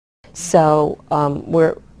So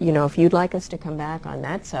if you'd like us to come back on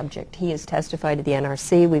that subject, he has testified to the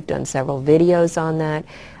NRC. We've done several videos on that.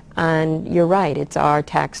 And you're right, it's our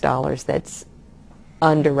tax dollars that's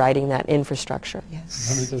underwriting that infrastructure. Yes.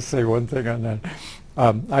 Let me just say one thing on that.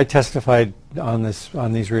 I testified on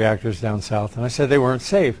these reactors down south, and I said they weren't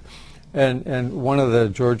safe. And one of the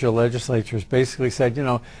Georgia legislatures basically said,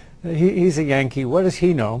 he's a Yankee. What does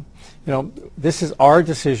he know? This is our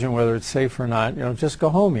decision whether it's safe or not. Just go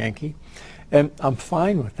home, Yankee. And I'm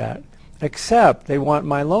fine with that, except they want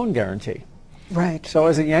my loan guarantee. Right. So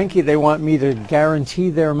as a Yankee, they want me to guarantee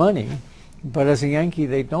their money, but as a Yankee,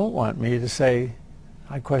 they don't want me to say,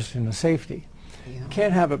 I question the safety. Yeah.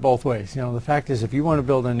 Can't have it both ways. The fact is, if you want to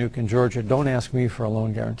build a nuke in Georgia, don't ask me for a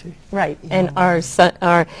loan guarantee. Right. Yeah. And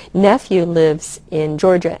our nephew lives in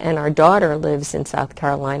Georgia, and our daughter lives in South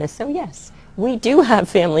Carolina. So yes, we do have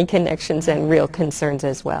family connections and real concerns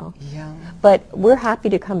as well. Yeah. But we're happy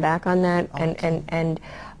to come back on that. Okay. And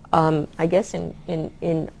I guess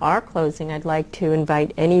in our closing, I'd like to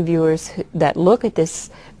invite any viewers that look at this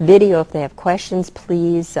video, if they have questions,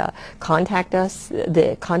 please contact us.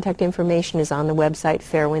 The contact information is on the website,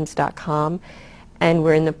 fairwinds.com, and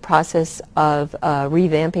we're in the process of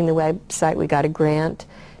revamping the website. We got a grant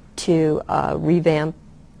to revamp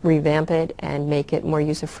it and make it more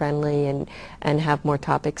user-friendly and have more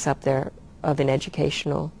topics up there of an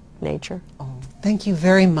educational nature. Oh, thank you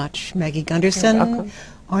very much, Maggie Gunderson. You're welcome.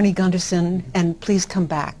 Arnie Gunderson, and please come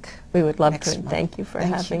back. We would love next to. month. Thank you for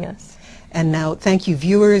having us. And now, thank you,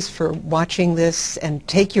 viewers, for watching this, and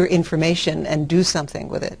take your information and do something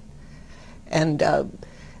with it. And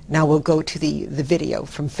now we'll go to the video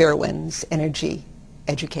from Fairwinds Energy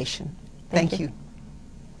Education. Thank you.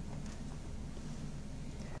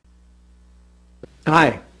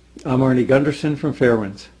 Hi, I'm Arnie Gunderson from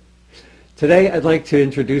Fairwinds. Today I'd like to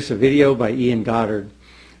introduce a video by Ian Goddard.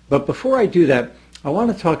 But before I do that, I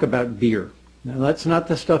want to talk about beer. Now that's not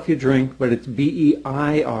the stuff you drink, but it's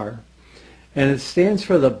B-E-I-R. And it stands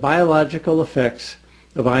for the biological effects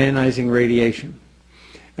of ionizing radiation.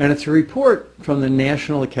 And it's a report from the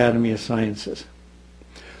National Academy of Sciences.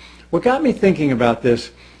 What got me thinking about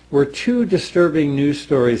this were two disturbing news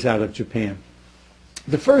stories out of Japan.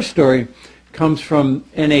 The first story comes from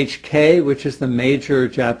NHK, which is the major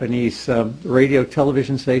Japanese radio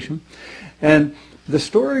television station. And the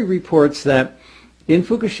story reports that in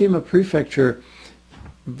Fukushima Prefecture,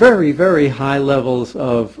 very, very high levels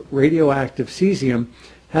of radioactive cesium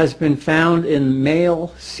has been found in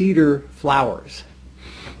male cedar flowers.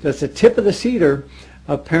 That's the tip of the cedar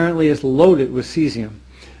apparently is loaded with cesium.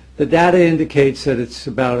 The data indicates that it's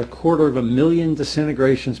about 250,000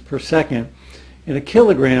 disintegrations per second in a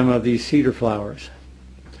kilogram of these cedar flowers.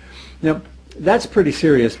 Now, that's pretty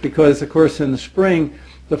serious because, of course, in the spring,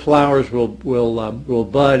 the flowers will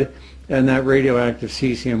bud, and that radioactive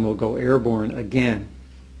cesium will go airborne again.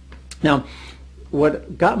 Now,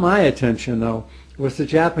 what got my attention, though, was the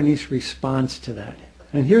Japanese response to that.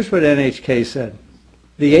 And here's what NHK said.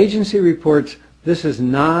 The agency reports this is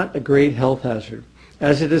not a great health hazard,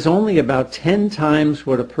 as it is only about 10 times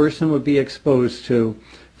what a person would be exposed to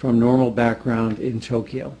from normal background in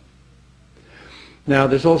Tokyo. Now,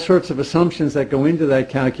 there's all sorts of assumptions that go into that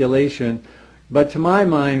calculation, but to my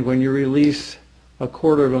mind, when you release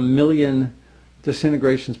 250,000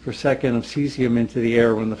 disintegrations per second of cesium into the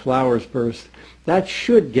air when the flowers burst, that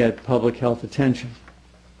should get public health attention.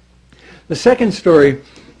 The second story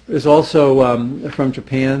is also from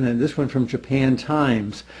Japan, and this one from Japan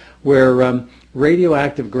Times, where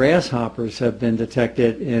radioactive grasshoppers have been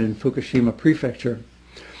detected in Fukushima Prefecture.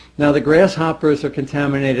 Now, the grasshoppers are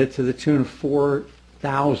contaminated to the tune of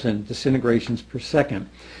 4,000 disintegrations per second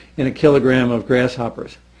in a kilogram of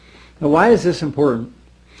grasshoppers. Now, why is this important?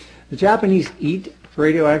 The Japanese eat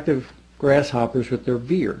radioactive grasshoppers with their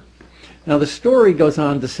beer. Now, the story goes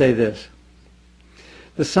on to say this.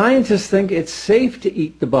 The scientists think it's safe to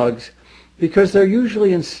eat the bugs because they're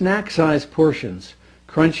usually in snack-sized portions,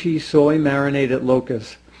 crunchy soy-marinated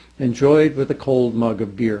locusts, enjoyed with a cold mug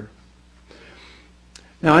of beer.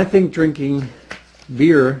 Now, I think drinking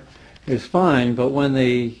beer is fine, but when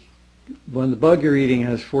the bug you're eating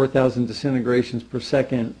has 4,000 disintegrations per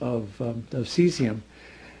second of cesium,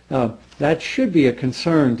 that should be a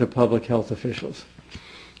concern to public health officials.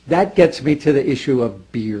 That gets me to the issue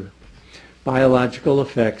of beer, biological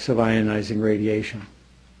effects of ionizing radiation.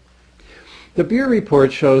 The beer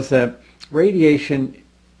report shows that radiation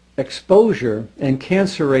exposure and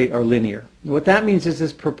cancer rate are linear. What that means is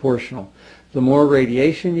it's proportional. The more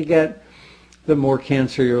radiation you get, the more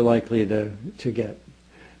cancer you're likely to get.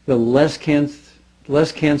 The less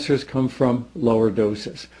less cancers come from lower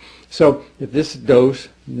doses. So if this dose,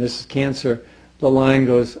 and this is cancer, the line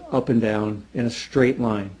goes up and down in a straight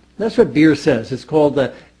line. That's what beer says. It's called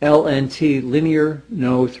the LNT, linear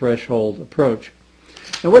no threshold approach.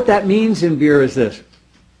 And what that means in beer is this.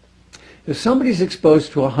 If somebody's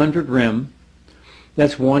exposed to 100 rem,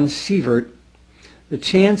 that's 1 sievert, the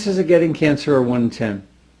chances of getting cancer are 1 in 10.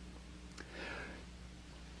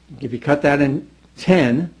 If you cut that in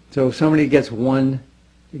 10, so if somebody gets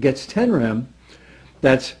 10 rem,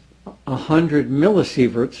 that's 100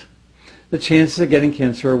 millisieverts, the chances of getting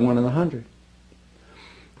cancer are 1 in 100.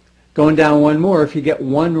 Going down one more, if you get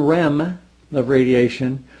 1 rem of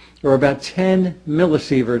radiation, or about 10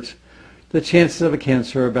 millisieverts, the chances of a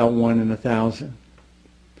cancer are about 1 in 1,000.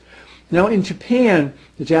 Now in Japan,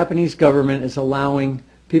 the Japanese government is allowing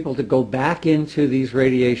people to go back into these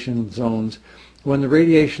radiation zones when the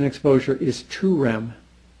radiation exposure is 2 rem.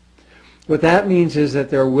 What that means is that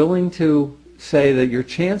they're willing to say that your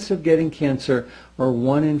chance of getting cancer are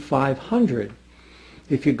 1 in 500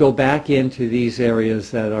 if you go back into these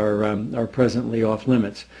areas that are presently off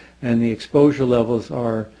limits, and the exposure levels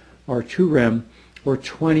are 2 rem or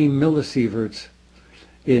 20 millisieverts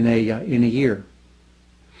in a year.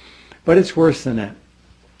 But it's worse than that.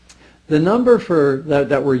 The number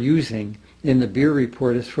that we're using in the beer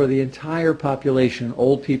report is for the entire population,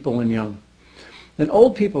 old people and young. And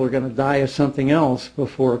old people are going to die of something else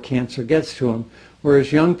before cancer gets to them,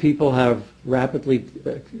 whereas young people have rapidly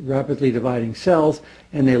dividing cells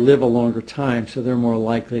and they live a longer time, so they're more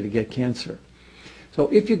likely to get cancer. So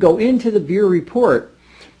if you go into the beer report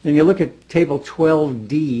and you look at table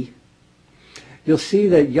 12D, you'll see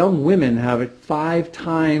that young women have 5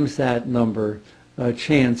 times that number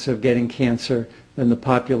chance of getting cancer than the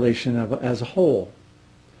population as a whole.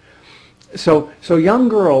 So young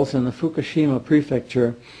girls in the Fukushima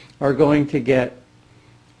prefecture are going to get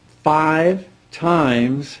 5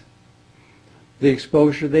 times the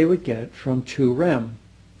exposure they would get from 2 rem.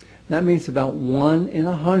 That means about 1 in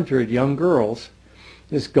 100 young girls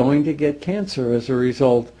is going to get cancer as a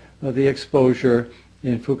result of the exposure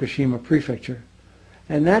in Fukushima prefecture.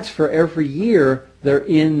 And that's for every year they're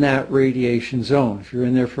in that radiation zone. If you're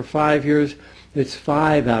in there for 5 years, it's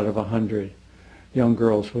 5 out of 100 young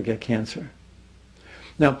girls will get cancer.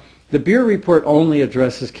 Now, the beer report only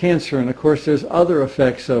addresses cancer, and of course there's other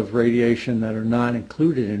effects of radiation that are not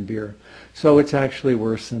included in beer, so it's actually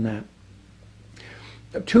worse than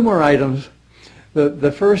that. 2 more items.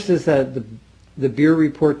 The first is that the beer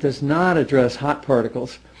report does not address hot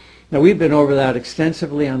particles. Now, we've been over that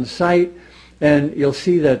extensively on the site, and you'll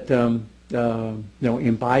see that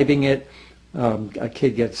imbibing it, a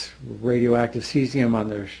kid gets radioactive cesium on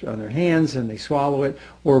their hands and they swallow it,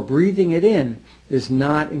 or breathing it in is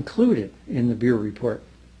not included in the beer report.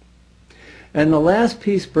 And the last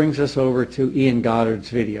piece brings us over to Ian Goddard's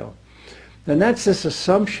video. And that's this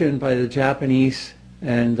assumption by the Japanese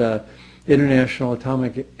and International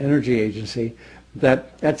Atomic Energy Agency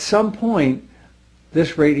that at some point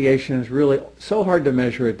this radiation is really so hard to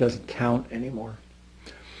measure it doesn't count anymore.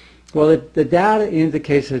 Well, the data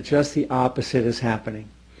indicates that just the opposite is happening.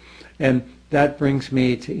 And that brings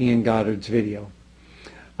me to Ian Goddard's video.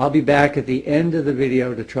 I'll be back at the end of the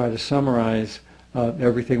video to try to summarize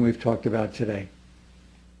everything we've talked about today.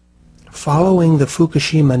 Following the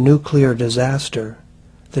Fukushima nuclear disaster,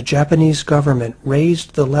 the Japanese government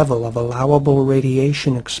raised the level of allowable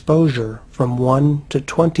radiation exposure from 1 to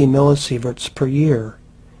 20 millisieverts per year,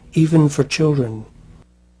 even for children.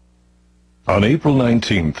 On April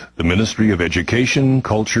 19th, the Ministry of Education,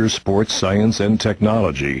 Culture, Sports, Science, and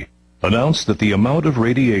Technology announced that the amount of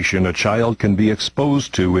radiation a child can be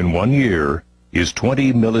exposed to in 1 year is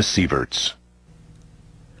 20 millisieverts.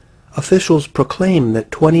 Officials proclaim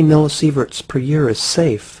that 20 millisieverts per year is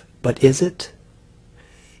safe, but is it?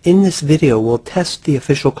 In this video, we'll test the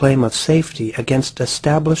official claim of safety against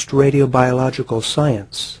established radiobiological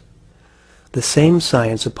science. The same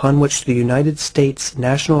science upon which the United States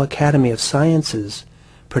National Academy of Sciences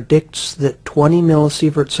predicts that 20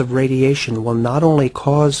 millisieverts of radiation will not only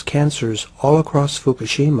cause cancers all across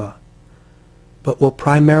Fukushima, but will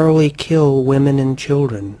primarily kill women and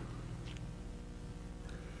children.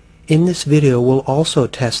 In this video, we'll also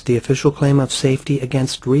test the official claim of safety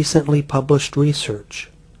against recently published research,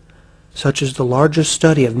 such as the largest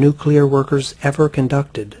study of nuclear workers ever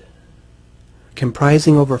conducted,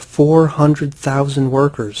 comprising over 400,000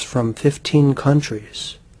 workers from 15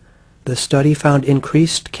 countries. The study found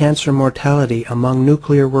increased cancer mortality among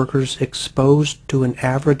nuclear workers exposed to an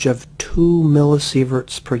average of 2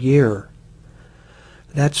 millisieverts per year.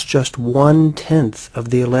 That's just 1/10 of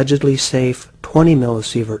the allegedly safe 20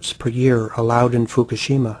 millisieverts per year allowed in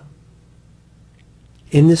Fukushima.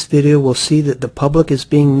 In this video, we'll see that the public is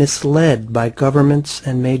being misled by governments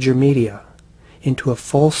and major media into a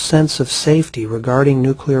false sense of safety regarding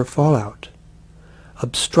nuclear fallout,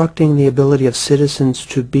 obstructing the ability of citizens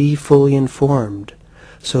to be fully informed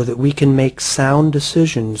so that we can make sound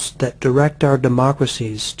decisions that direct our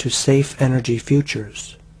democracies to safe energy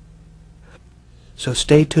futures. So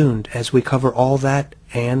stay tuned as we cover all that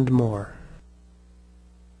and more.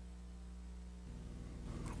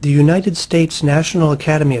 The United States National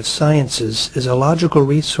Academy of Sciences is a logical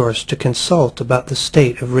resource to consult about the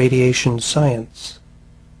state of radiation science.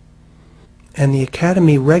 And the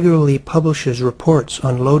Academy regularly publishes reports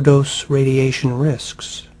on low-dose radiation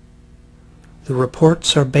risks. The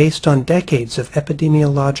reports are based on decades of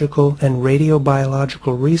epidemiological and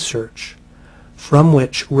radiobiological research, from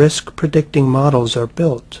which risk-predicting models are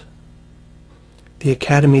built. The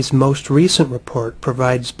Academy's most recent report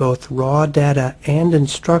provides both raw data and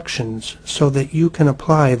instructions so that you can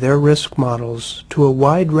apply their risk models to a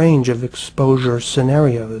wide range of exposure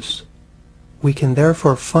scenarios. We can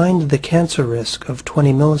therefore find the cancer risk of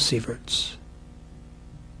 20 millisieverts.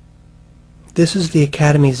 This is the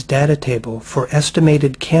Academy's data table for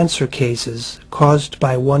estimated cancer cases caused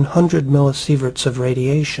by 100 millisieverts of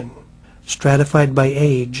radiation, stratified by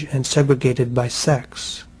age and segregated by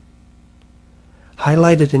sex.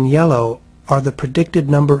 Highlighted in yellow are the predicted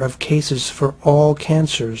number of cases for all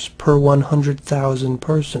cancers per 100,000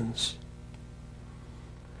 persons.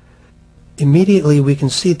 Immediately we can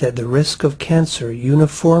see that the risk of cancer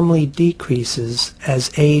uniformly decreases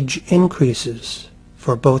as age increases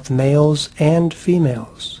for both males and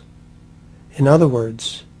females. In other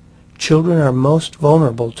words, children are most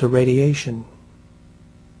vulnerable to radiation.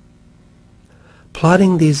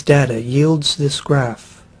 Plotting these data yields this graph.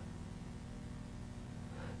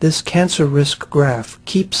 This cancer risk graph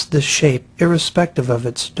keeps this shape irrespective of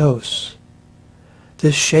its dose.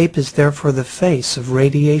 This shape is therefore the face of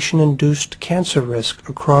radiation-induced cancer risk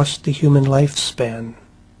across the human lifespan.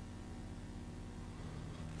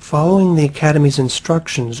 Following the Academy's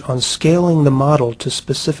instructions on scaling the model to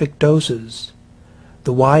specific doses,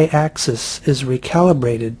 the y-axis is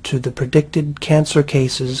recalibrated to the predicted cancer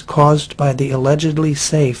cases caused by the allegedly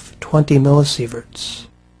safe 20 millisieverts.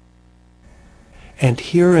 And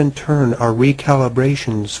here in turn are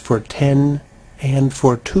recalibrations for 10 and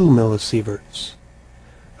for 2 millisieverts.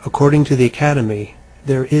 According to the Academy,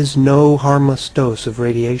 there is no harmless dose of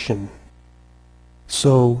radiation.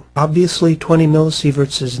 So, obviously 20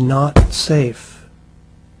 millisieverts is not safe.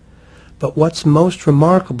 But what's most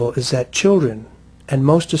remarkable is that children, and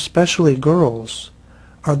most especially girls,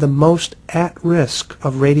 are the most at risk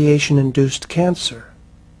of radiation-induced cancer.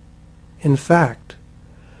 In fact,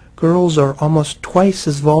 girls are almost twice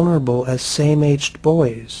as vulnerable as same-aged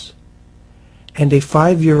boys, and a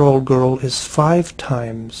 5-year-old girl is 5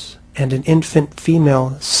 times, and an infant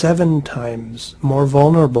female 7 times more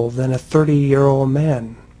vulnerable than a 30-year-old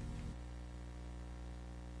man.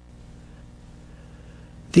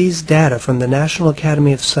 These data from the National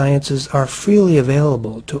Academy of Sciences are freely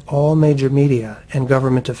available to all major media and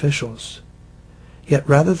government officials. Yet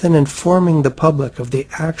rather than informing the public of the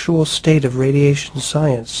actual state of radiation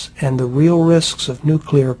science and the real risks of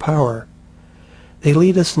nuclear power, they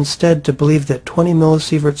lead us instead to believe that 20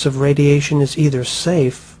 millisieverts of radiation is either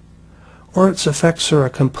safe or its effects are a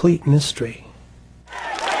complete mystery.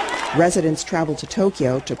 Residents traveled to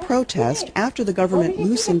Tokyo to protest after the government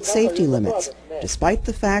loosened safety limits, despite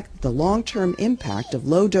the fact that the long-term impact of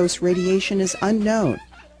low-dose radiation is unknown.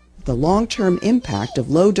 The long-term impact of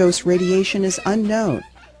low-dose radiation is unknown.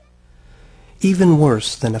 Even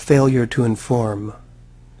worse than a failure to inform,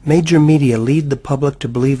 major media lead the public to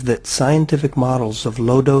believe that scientific models of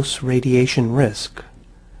low-dose radiation risk,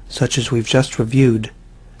 such as we've just reviewed,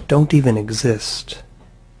 don't even exist.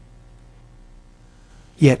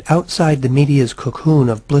 Yet outside the media's cocoon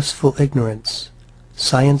of blissful ignorance,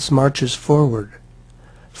 science marches forward,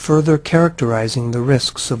 further characterizing the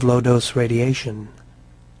risks of low-dose radiation.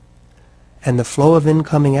 And the flow of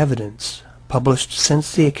incoming evidence, published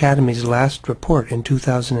since the Academy's last report in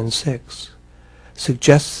 2006,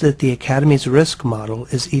 suggests that the Academy's risk model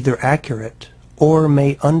is either accurate or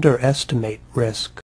may underestimate risk.